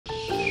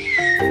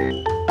As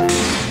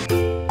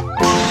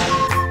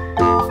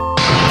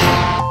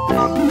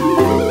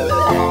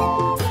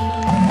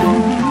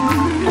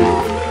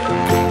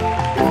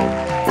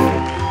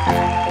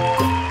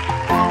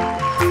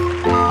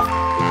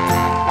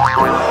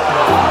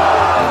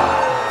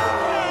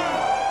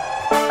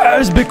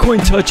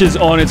Bitcoin touches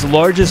on its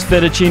largest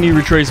fettuccine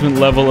retracement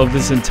level of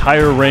this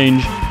entire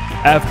range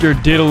after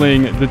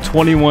diddling the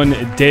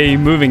 21-day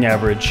moving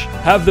average,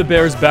 have the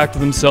bears backed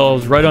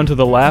themselves right onto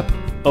the lap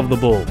of the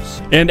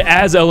bulls. And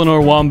as Eleanor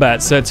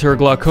Wombat sets her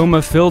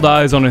glaucoma-filled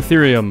eyes on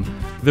Ethereum,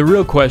 the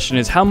real question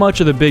is how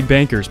much are the big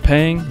bankers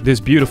paying this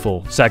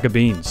beautiful sack of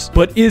beans?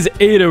 But is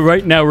ADA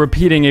right now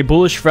repeating a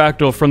bullish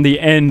fractal from the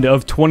end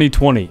of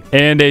 2020?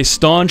 And a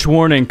staunch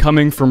warning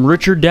coming from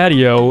Richard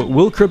Daddio,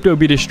 will crypto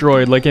be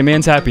destroyed like a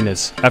man's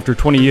happiness after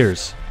 20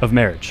 years of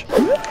marriage?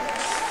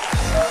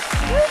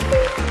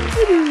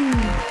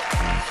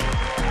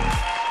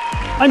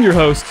 I'm your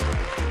host,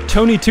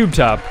 Tony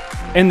Tubetop,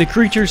 and the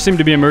creatures seem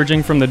to be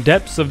emerging from the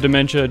depths of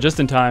dementia just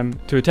in time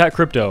to attack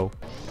crypto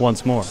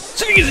once more.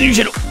 So if you guys are new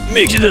channel,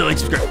 make sure to like,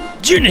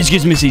 subscribe. Your next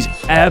gives these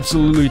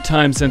absolutely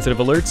time-sensitive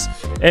alerts.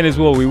 And as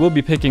well, we will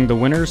be picking the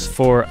winners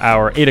for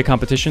our ADA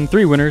competition.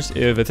 3 winners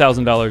of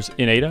 $1,000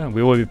 in ADA.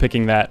 We will be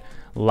picking that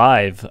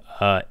live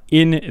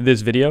in this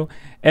video.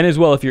 And as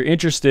well, if you're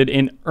interested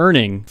in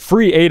earning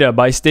free ADA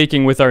by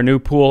staking with our new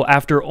pool,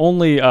 after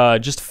only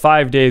just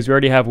 5 days, we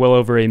already have well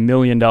over $1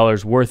 million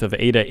worth of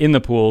ADA in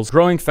the pools.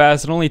 Growing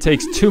fast, it only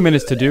takes 2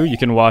 minutes to do. You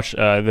can watch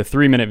the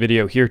 3-minute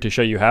video here to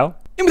show you how.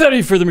 And without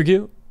any further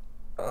ado,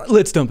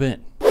 let's jump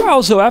in.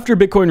 Also, after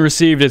Bitcoin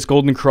received its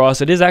golden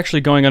cross, it is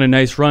actually going on a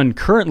nice run,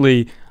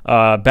 currently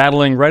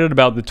battling right at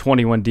about the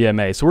 21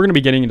 DMA. So we're going to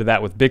be getting into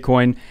that with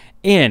Bitcoin,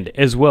 and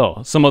as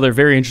well, some other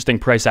very interesting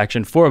price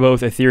action for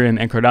both Ethereum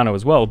and Cardano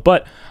as well.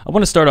 But I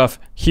want to start off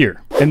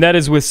here, and that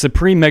is with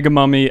Supreme Mega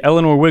Mummy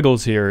Eleanor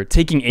Wiggles here,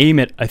 taking aim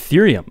at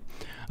Ethereum.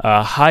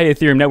 High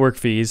Ethereum network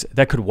fees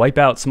that could wipe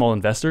out small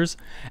investors,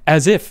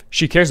 as if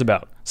she cares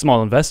about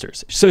small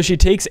investors. So she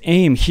takes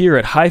aim here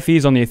at high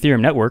fees on the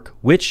Ethereum network,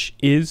 which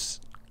is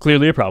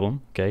clearly a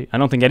problem, okay? I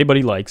don't think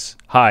anybody likes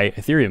high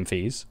Ethereum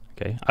fees,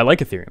 okay? I like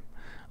Ethereum.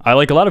 I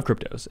like a lot of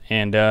cryptos,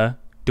 and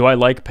do I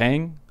like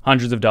paying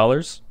hundreds of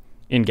dollars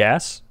in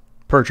gas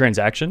per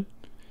transaction?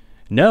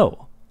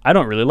 No, I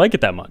don't really like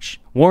it that much.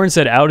 Warren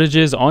said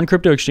outages on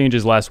crypto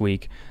exchanges last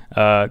week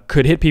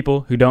could hit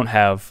people who don't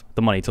have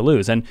the money to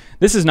lose. And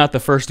this is not the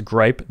first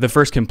gripe, the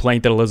first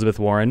complaint that Elizabeth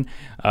Warren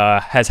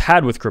has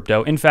had with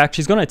crypto. In fact,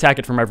 she's going to attack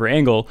it from every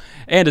angle.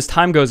 And as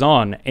time goes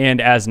on,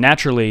 and as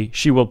naturally,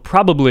 she will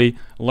probably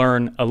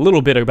learn a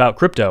little bit about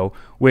crypto,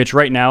 which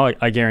right now,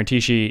 I guarantee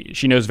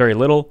she knows very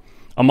little.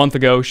 A month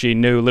ago, she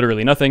knew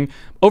literally nothing.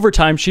 Over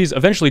time, she's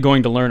eventually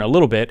going to learn a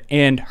little bit,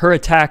 and her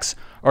attacks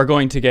are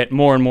going to get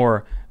more and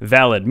more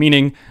valid,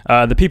 meaning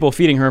the people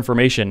feeding her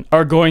information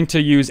are going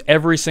to use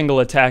every single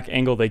attack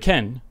angle they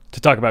can to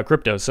talk about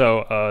crypto.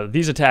 So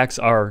these attacks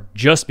are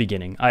just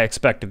beginning. I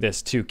expect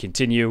this to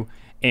continue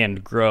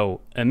and grow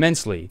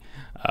immensely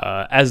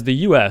as the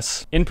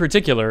US in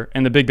particular,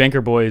 and the big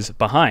banker boys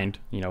behind,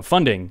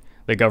 funding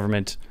the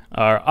government,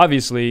 are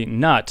obviously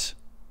not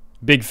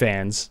big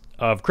fans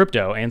of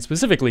crypto, and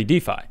specifically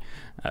DeFi.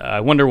 I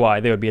wonder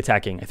why they would be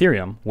attacking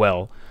Ethereum.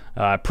 Well,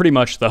 pretty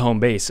much the home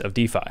base of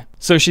DeFi.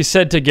 So she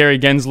said to Gary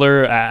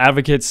Gensler,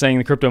 advocates saying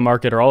the crypto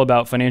market are all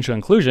about financial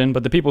inclusion,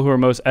 but the people who are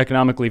most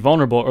economically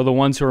vulnerable are the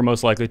ones who are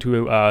most likely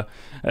to,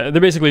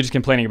 they're basically just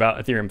complaining about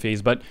Ethereum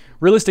fees. But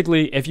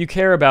realistically, if you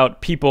care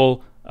about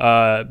people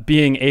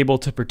being able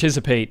to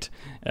participate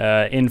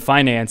in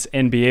finance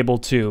and be able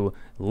to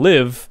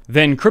live,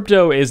 then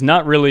crypto is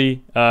not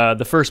really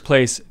the first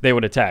place they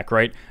would attack,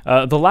 right?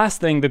 The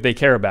last thing that they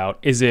care about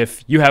is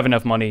if you have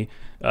enough money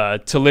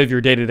to live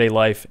your day-to-day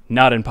life,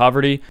 not in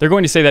poverty. They're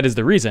going to say that is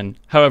the reason.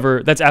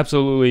 However, that's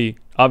absolutely,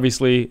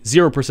 obviously,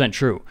 0%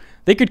 true.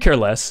 They could care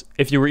less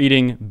if you were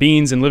eating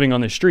beans and living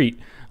on the street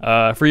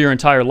for your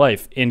entire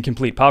life in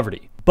complete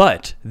poverty.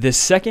 But the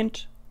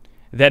second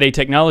that a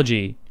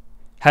technology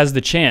has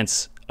the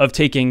chance of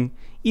taking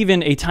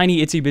even a tiny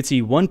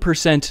itsy-bitsy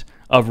 1%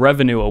 of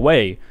revenue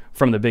away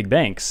from the big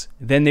banks,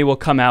 then they will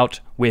come out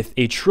with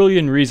a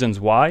trillion reasons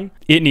why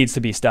it needs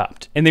to be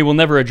stopped. And they will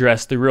never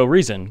address the real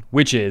reason,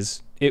 which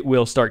is it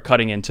will start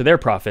cutting into their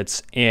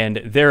profits and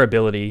their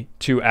ability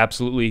to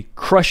absolutely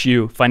crush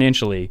you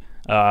financially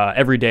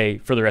every day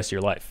for the rest of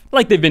your life,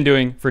 like they've been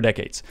doing for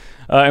decades.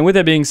 And with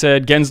that being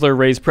said, Gensler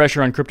raised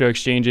pressure on crypto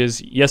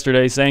exchanges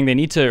yesterday, saying they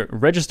need to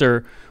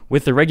register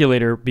with the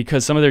regulator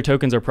because some of their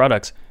tokens or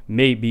products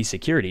may be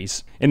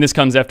securities. And this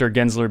comes after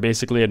Gensler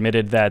basically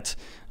admitted that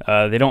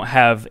they don't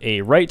have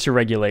a right to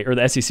regulate, or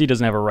the SEC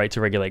doesn't have a right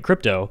to regulate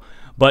crypto,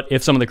 but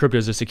if some of the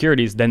cryptos are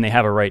securities, then they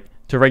have a right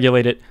to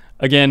regulate it.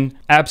 Again,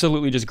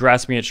 absolutely just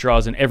grasping at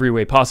straws in every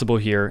way possible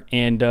here.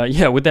 And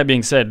yeah, with that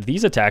being said,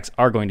 these attacks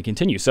are going to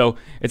continue. So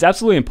it's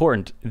absolutely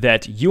important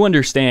that you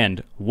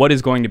understand what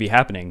is going to be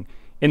happening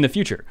in the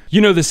future.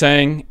 You know the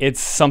saying, it's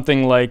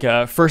something like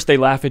first they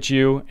laugh at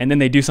you and then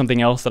they do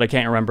something else that I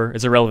can't remember.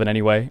 It's irrelevant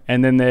anyway.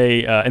 And then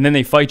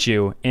they fight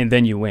you and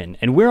then you win.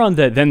 And we're on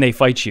the then they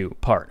fight you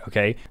part,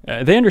 okay?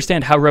 They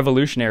understand how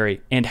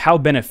revolutionary and how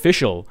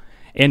beneficial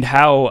and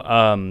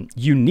how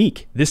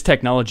unique this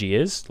technology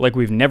is. Like,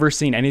 we've never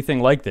seen anything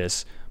like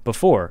this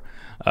before.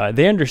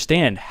 They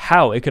understand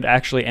how it could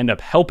actually end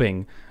up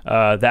helping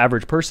the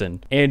average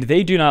person, and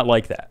they do not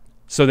like that.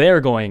 So they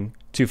are going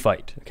to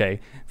fight,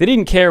 okay? They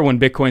didn't care when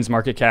Bitcoin's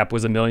market cap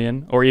was $1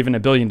 million or even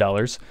 $1 billion.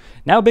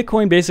 Now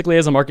Bitcoin basically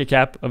has a market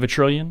cap of $1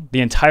 trillion,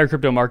 the entire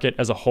crypto market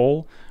as a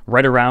whole,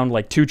 right around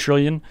like $2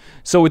 trillion.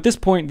 So at this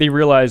point, they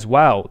realize,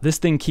 wow, this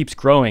thing keeps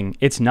growing.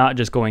 It's not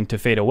just going to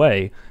fade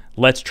away.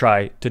 Let's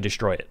try to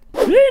destroy it.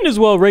 And as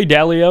well, Ray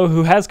Dalio,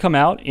 who has come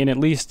out in at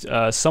least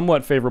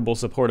somewhat favorable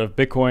support of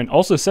Bitcoin,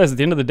 also says at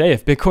the end of the day,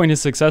 if Bitcoin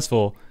is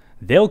successful,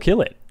 they'll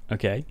kill it,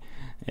 okay?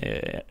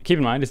 Keep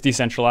in mind, it's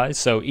decentralized,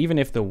 so even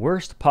if the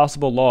worst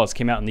possible laws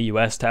came out in the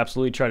US to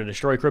absolutely try to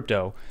destroy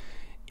crypto,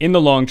 in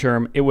the long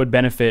term, it would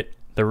benefit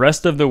the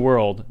rest of the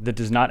world that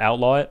does not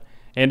outlaw it,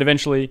 and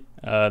eventually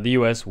the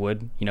US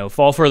would,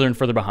 fall further and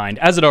further behind,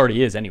 as it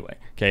already is anyway,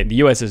 okay? The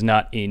US is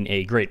not in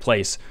a great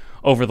place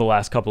over the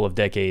last couple of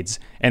decades,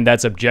 and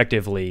that's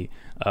objectively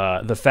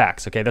the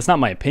facts, okay? That's not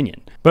my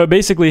opinion. But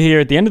basically here,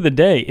 at the end of the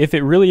day, if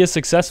it really is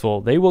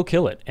successful, they will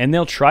kill it, and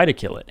they'll try to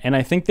kill it. And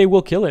I think they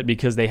will kill it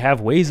because they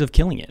have ways of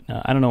killing it.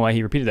 I don't know why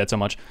he repeated that so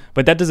much,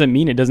 but that doesn't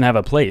mean it doesn't have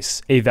a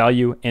place, a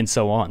value, and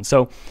so on.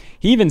 So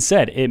he even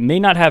said it may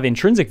not have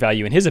intrinsic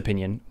value in his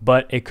opinion,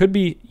 but it could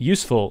be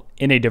useful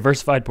in a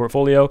diversified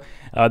portfolio.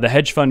 The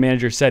hedge fund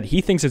manager said he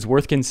thinks it's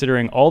worth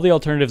considering all the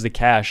alternatives to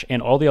cash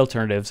and all the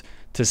alternatives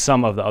to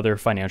some of the other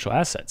financial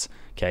assets.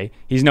 Okay,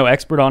 he's no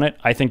expert on it.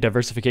 I think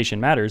diversification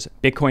matters.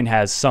 Bitcoin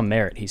has some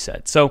merit, he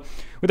said. So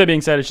with that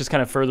being said, it's just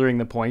kind of furthering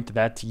the point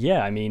that,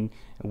 yeah, I mean,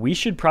 we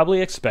should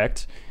probably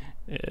expect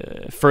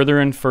further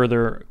and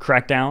further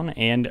crackdown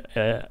and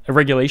a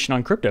regulation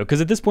on crypto,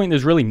 because at this point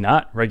there's really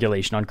not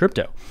regulation on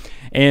crypto,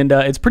 and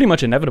it's pretty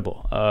much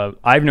inevitable.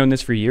 I've known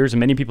this for years,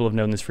 and many people have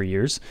known this for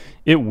years.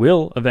 It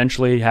will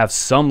eventually have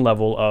some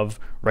level of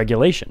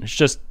regulation. It's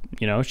just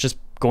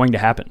going to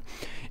happen.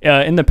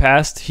 In the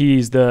past,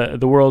 he's the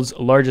world's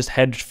largest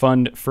hedge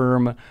fund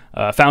firm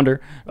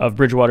founder of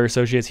Bridgewater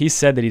Associates. He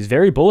said that he's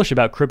very bullish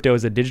about crypto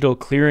as a digital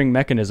clearing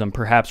mechanism,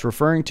 perhaps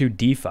referring to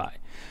DeFi.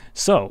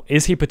 So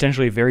is he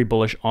potentially very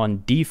bullish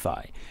on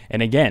DeFi?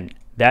 And again,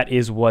 that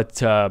is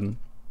what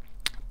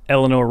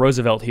Eleanor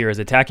Roosevelt here is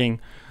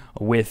attacking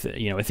with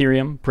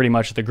Ethereum, pretty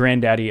much the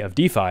granddaddy of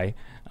DeFi.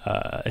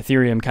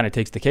 Ethereum kind of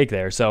takes the cake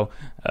there. So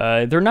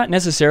they're not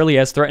necessarily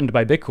as threatened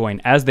by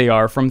Bitcoin as they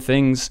are from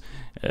things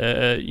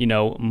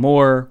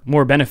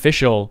more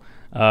beneficial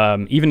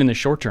even in the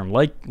short term,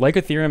 like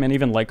Ethereum and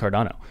even like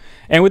Cardano.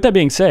 And with that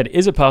being said,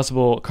 is it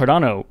possible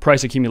Cardano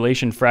price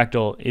accumulation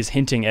fractal is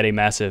hinting at a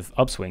massive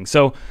upswing?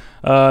 So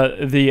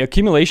the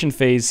accumulation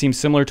phase seems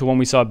similar to one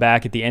we saw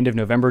back at the end of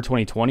November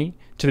 2020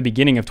 to the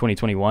beginning of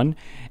 2021,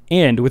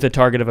 and with a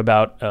target of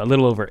about a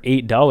little over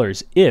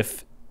 $8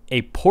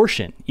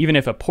 even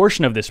if a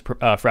portion of this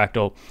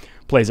fractal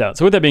plays out.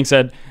 So with that being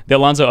said, the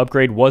Alonzo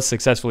upgrade was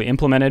successfully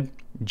implemented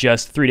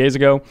just 3 days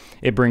ago.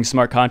 It brings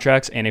smart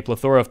contracts and a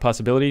plethora of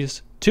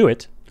possibilities to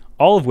it,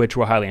 all of which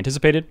were highly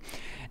anticipated.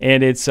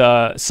 And it's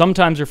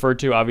sometimes referred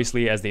to,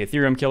 obviously, as the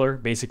Ethereum killer.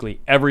 Basically,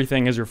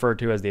 everything is referred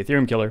to as the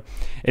Ethereum killer.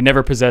 It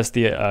never possessed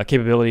the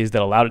capabilities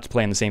that allowed it to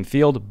play in the same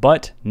field,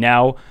 but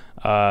now,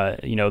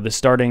 the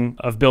starting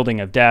of building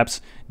of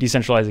dApps,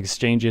 decentralized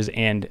exchanges,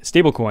 and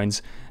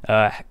stablecoins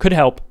could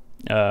help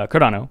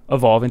Cardano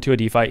evolve into a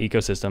DeFi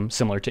ecosystem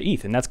similar to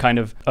ETH, and that's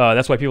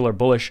that's why people are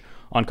bullish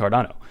on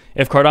Cardano.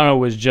 If Cardano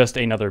was just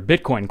another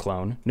Bitcoin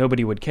clone,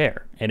 nobody would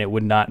care, and it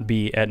would not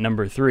be at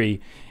number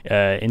 3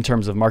 in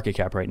terms of market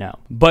cap right now.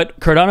 But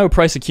Cardano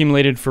price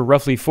accumulated for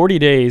roughly 40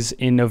 days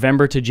in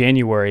November to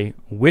January,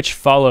 which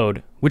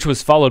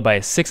was followed by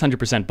a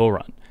 600% bull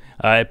run.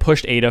 It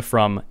pushed ADA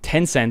from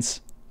 10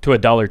 cents to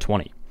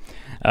 $1.20.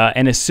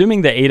 And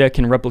assuming that ADA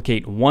can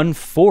replicate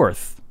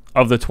 1/4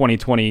 of the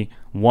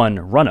 2021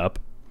 run-up,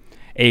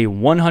 a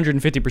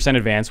 150%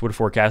 advance would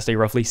forecast a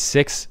roughly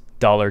 $6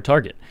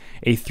 target.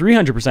 A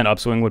 300%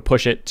 upswing would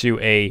push it to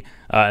a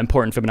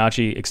important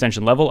Fibonacci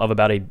extension level of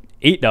about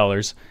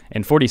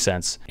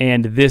 $8.40.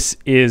 And this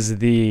is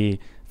the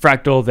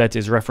fractal that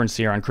is referenced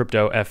here on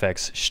Crypto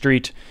FX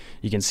Street.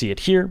 You can see it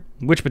here,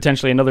 which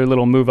potentially another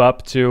little move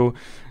up to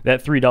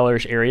that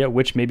 $3 area,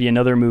 which may be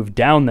another move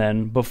down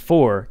then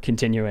before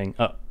continuing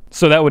up.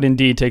 So that would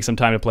indeed take some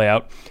time to play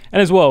out.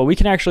 And as well, we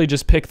can actually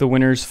just pick the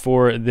winners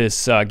for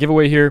this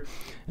giveaway here.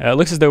 It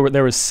looks as though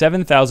there was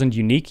 7,000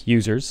 unique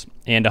users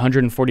and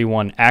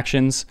 141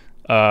 actions,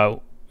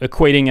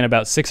 equating in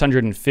about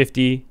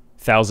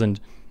 650,000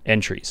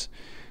 entries.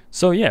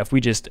 So yeah, if we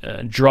just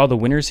draw the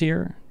winners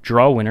here,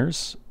 draw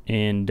winners,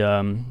 and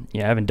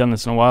yeah, I haven't done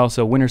this in a while,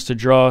 so winners to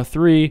draw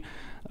 3,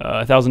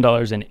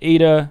 $1,000 in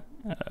ADA,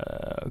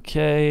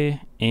 okay,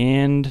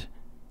 and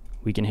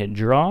we can hit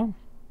draw.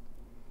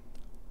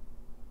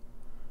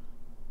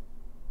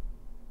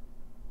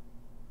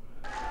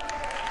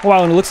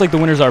 Wow, and it looks like the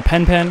winners are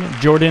Pen,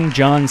 Jordan,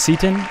 John,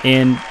 Seaton,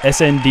 and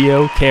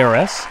SNDO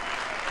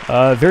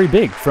KRS. Very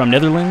big from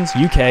Netherlands,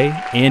 UK,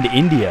 and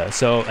India.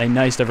 So a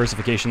nice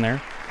diversification there.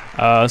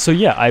 So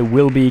yeah, I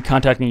will be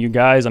contacting you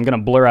guys. I'm going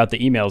to blur out the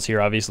emails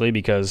here, obviously,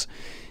 because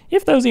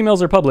if those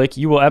emails are public,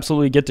 you will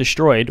absolutely get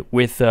destroyed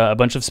with a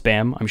bunch of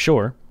spam, I'm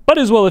sure. But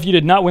as well, if you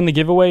did not win the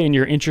giveaway and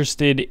you're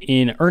interested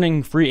in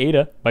earning free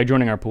ADA by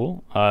joining our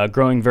pool,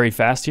 growing very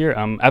fast here,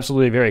 I'm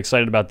absolutely very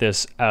excited about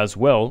this as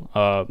well.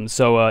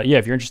 Yeah,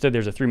 if you're interested,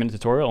 there's a 3-minute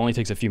tutorial. It only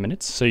takes a few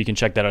minutes, so you can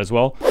check that out as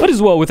well. But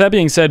as well, with that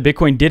being said,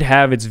 Bitcoin did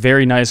have its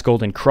very nice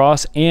golden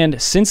cross, and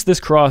since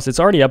this cross, it's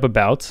already up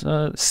about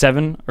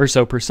 7% or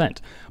so.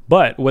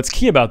 But what's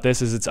key about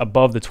this is it's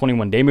above the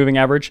 21-day moving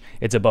average.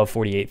 It's above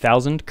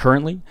 48,000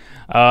 currently.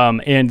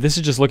 And this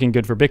is just looking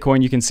good for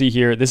Bitcoin. You can see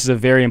here, this is a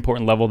very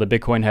important level that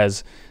Bitcoin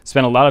has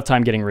spent a lot of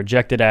time getting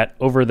rejected at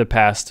over the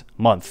past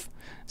month,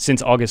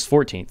 since August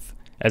 14th,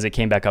 as it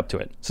came back up to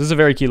it. So this is a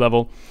very key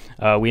level.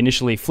 We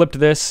initially flipped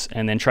this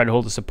and then tried to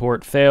hold the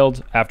support,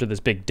 failed after this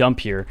big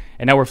dump here.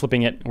 And now we're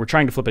flipping it. We're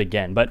trying to flip it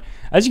again. But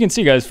as you can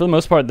see, guys, for the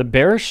most part, the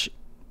bearish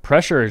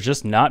pressure is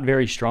just not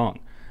very strong.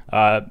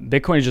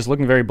 Bitcoin is just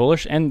looking very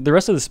bullish, and the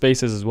rest of the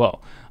space is as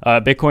well.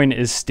 Bitcoin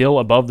is still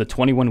above the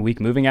 21-week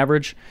moving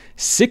average.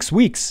 6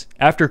 weeks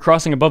after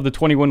crossing above the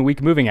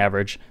 21-week moving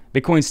average,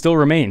 Bitcoin still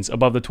remains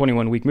above the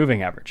 21-week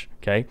moving average,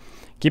 okay?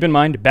 Keep in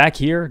mind, back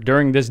here,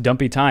 during this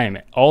dumpy time,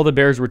 all the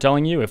bears were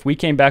telling you, if we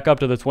came back up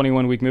to the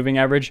 21-week moving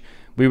average,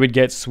 we would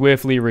get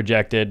swiftly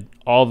rejected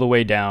all the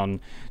way down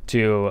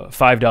to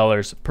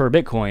 $5 per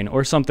Bitcoin,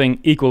 or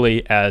something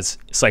equally as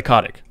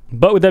psychotic.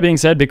 But with that being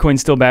said,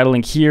 Bitcoin's still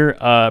battling here,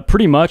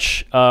 pretty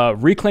much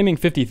reclaiming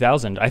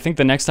 50,000. I think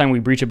the next time we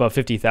breach above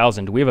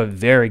 50,000, we have a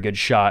very good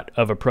shot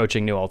of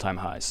approaching new all-time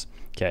highs.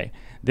 Okay,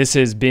 this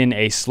has been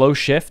a slow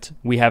shift.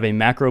 We have a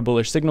macro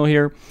bullish signal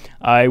here.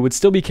 I would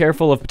still be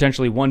careful of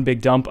potentially one big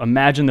dump.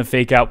 Imagine the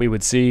fake out we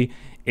would see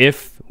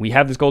if we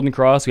have this golden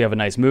cross, we have a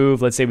nice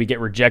move. Let's say we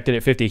get rejected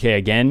at 50K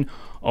again.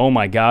 Oh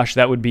my gosh,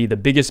 that would be the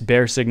biggest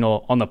bear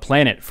signal on the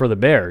planet for the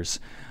bears.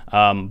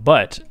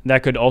 But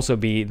that could also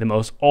be the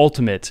most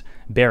ultimate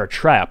bear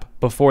trap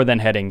before then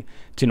heading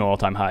to new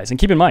all-time highs. And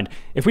keep in mind,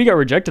 if we got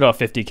rejected off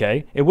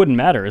 50K, it wouldn't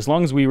matter as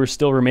long as we were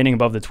still remaining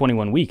above the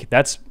 21-week.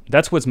 That's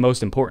what's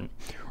most important.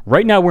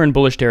 Right now, we're in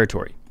bullish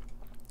territory.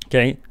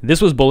 Okay,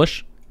 this was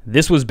bullish,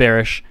 this was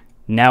bearish,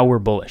 now we're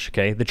bullish.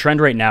 Okay, the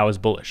trend right now is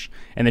bullish,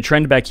 and the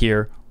trend back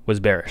here was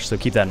bearish, so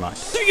keep that in mind.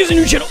 If you guys are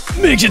new to the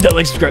channel, make sure to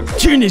like, subscribe,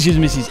 turn these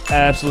miss these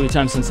absolutely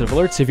time-sensitive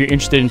alerts. If you're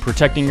interested in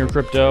protecting your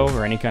crypto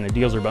or any kind of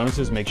deals or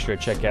bonuses, make sure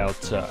to check out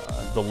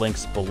the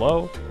links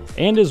below.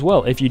 And as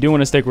well, if you do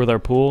want to stick with our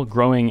pool,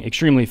 growing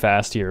extremely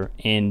fast here,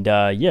 and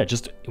yeah,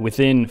 just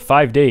within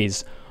 5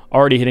 days,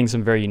 already hitting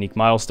some very unique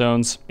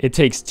milestones. It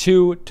takes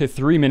 2 to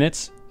 3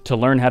 minutes to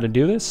learn how to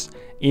do this,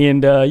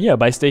 and yeah,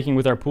 by staking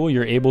with our pool,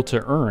 you're able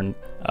to earn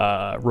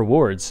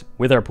rewards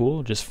with our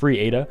pool, just free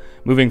ADA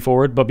moving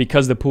forward. But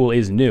because the pool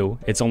is new,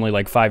 it's only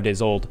like 5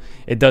 days old,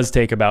 it does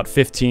take about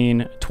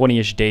 15,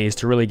 20-ish days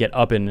to really get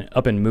up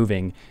and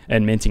moving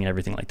and minting and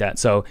everything like that.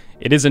 So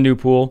it is a new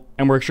pool,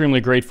 and we're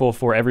extremely grateful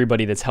for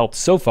everybody that's helped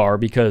so far,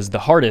 because the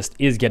hardest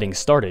is getting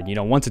started. You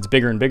know, once it's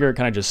bigger and bigger, it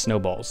kind of just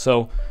snowballs.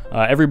 So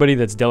everybody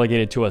that's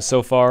delegated to us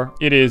so far,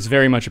 it is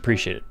very much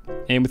appreciated.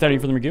 And without any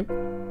further ado,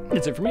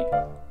 that's it for me.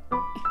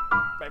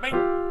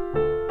 Bye-bye.